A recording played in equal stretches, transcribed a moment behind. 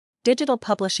Digital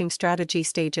publishing strategy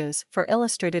stages for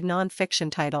illustrated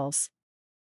non-fiction titles.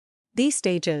 These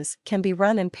stages can be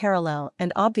run in parallel,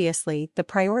 and obviously the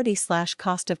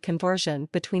priority/cost of conversion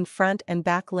between front and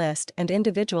back list and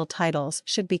individual titles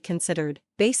should be considered.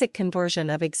 Basic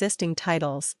conversion of existing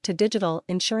titles to digital,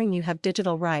 ensuring you have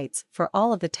digital rights for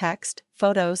all of the text,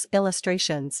 photos,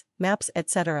 illustrations, maps,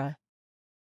 etc.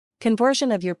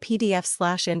 Conversion of your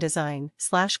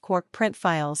PDF/InDesign/Quark print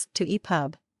files to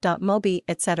EPUB.MOBI,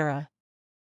 etc.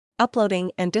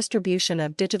 Uploading and distribution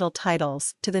of digital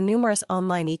titles to the numerous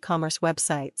online e-commerce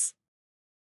websites.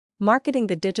 Marketing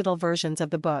the digital versions of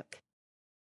the book.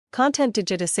 Content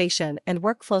digitization and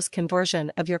workflows.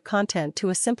 Conversion of your content to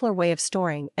a simpler way of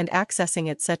storing and accessing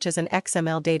it, such as an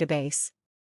XML database.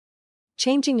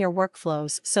 Changing your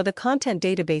workflows so the content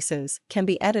databases can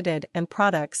be edited and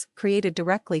products created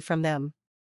directly from them.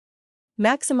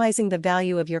 Maximizing the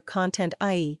value of your content,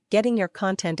 i.e., getting your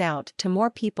content out to more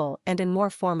people and in more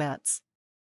formats.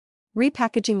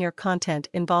 Repackaging your content,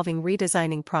 involving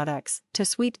redesigning products to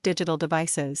suite digital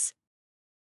devices.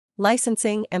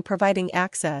 Licensing and providing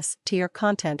access to your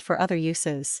content for other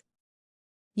uses.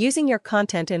 Using your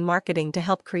content in marketing to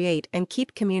help create and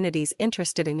keep communities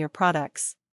interested in your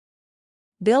products.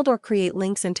 Build or create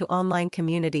links into online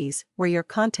communities where your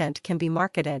content can be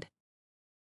marketed.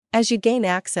 As you gain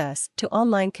access to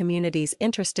online communities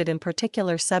interested in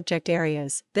particular subject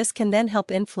areas, this can then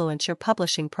help influence your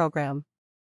publishing program.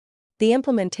 The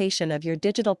implementation of your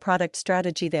digital product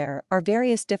strategy. There are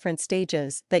various different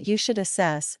stages that you should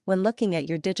assess when looking at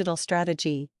your digital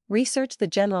strategy. Research the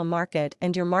general market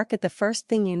and your market. The first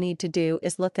thing you need to do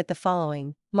is look at the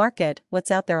following: market,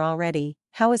 what's out there already,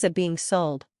 how is it being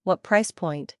sold, what price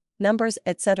point, numbers,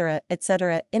 etc.,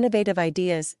 etc. Innovative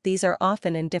ideas, these are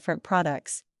often in different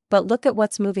products, but look at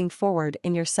what's moving forward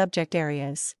in your subject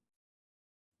areas.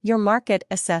 Your market,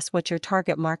 assess what your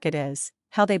target market is,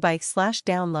 how they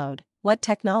buy/download, what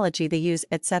technology they use,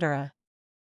 etc.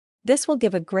 This will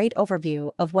give a great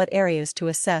overview of what areas to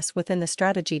assess within the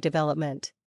strategy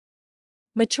development.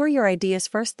 Mature your ideas.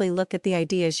 Firstly, look at the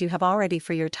ideas you have already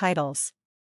for your titles.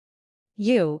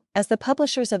 You, as the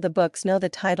publishers of the books, know the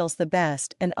titles the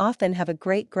best and often have a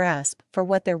great grasp for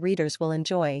what their readers will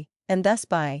enjoy, and thus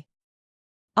buy.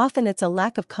 Often it's a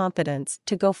lack of confidence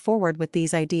to go forward with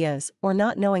these ideas, or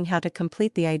not knowing how to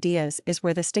complete the ideas is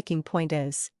where the sticking point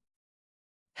is.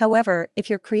 However, if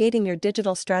you're creating your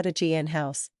digital strategy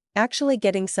in-house, actually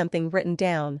getting something written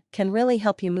down can really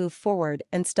help you move forward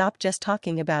and stop just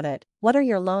talking about it. What are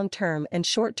your long-term and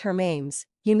short-term aims?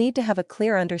 You need to have a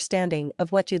clear understanding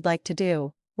of what you'd like to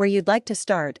do, where you'd like to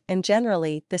start, and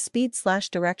generally the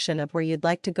speed/direction of where you'd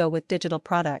like to go with digital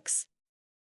products.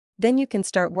 Then you can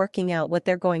start working out what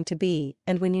they're going to be,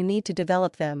 and when you need to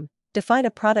develop them, define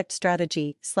a product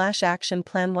strategy/action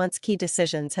plan. Once key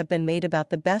decisions have been made about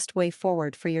the best way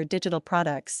forward for your digital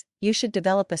products, you should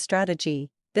develop a strategy.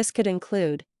 This could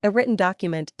include a written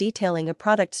document detailing a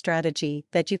product strategy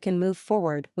that you can move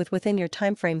forward with within your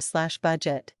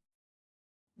timeframe/budget.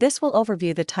 This will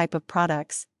overview the type of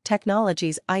products,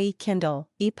 technologies, i.e., Kindle,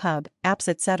 EPUB, apps,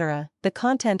 etc., the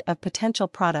content of potential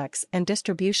products and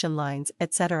distribution lines,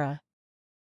 etc.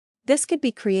 This could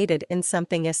be created in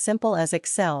something as simple as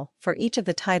Excel for each of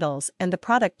the titles and the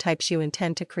product types you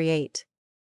intend to create.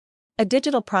 A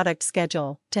digital product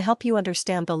schedule to help you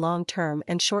understand the long-term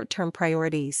and short-term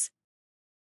priorities.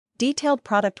 Detailed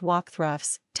product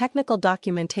walkthroughs, technical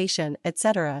documentation,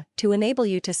 etc., to enable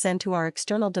you to send to our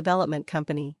external development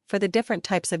company for the different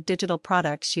types of digital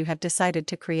products you have decided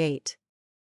to create.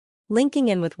 Linking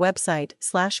in with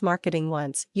website/marketing.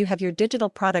 Once you have your digital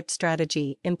product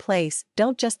strategy in place,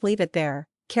 don't just leave it there.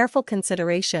 Careful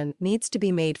consideration needs to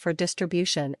be made for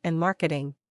distribution and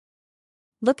marketing.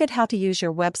 Look at how to use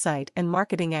your website and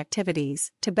marketing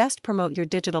activities to best promote your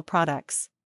digital products.